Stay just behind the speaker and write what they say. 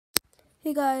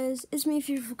Hey guys, it's me,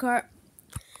 Fearful Car.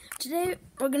 Today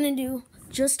we're gonna do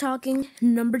Just Talking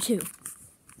number 2.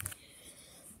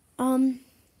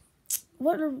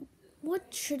 What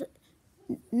should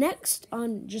next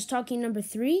on Just Talking number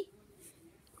 3?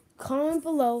 Comment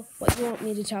below what you want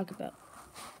me to talk about.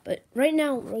 But right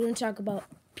now we're gonna talk about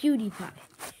PewDiePie.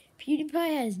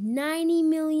 PewDiePie has 90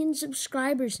 million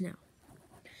subscribers now.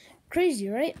 Crazy,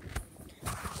 right?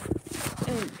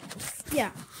 And yeah,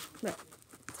 right.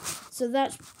 So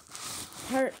that's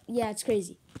part. Yeah, it's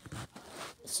crazy.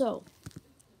 So,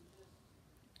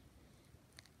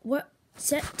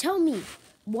 tell me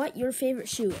what your favorite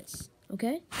shoe is,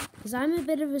 okay? Because I'm a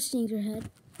bit of a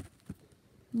sneakerhead.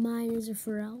 Mine is a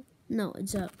Pharrell. No,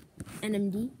 it's a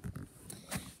NMD.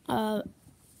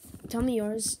 Tell me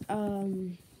yours.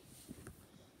 I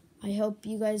hope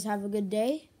you guys have a good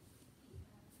day.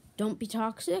 Don't be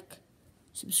toxic.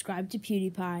 Subscribe to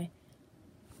PewDiePie.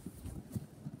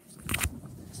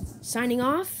 Signing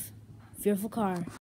off, Fearful Car.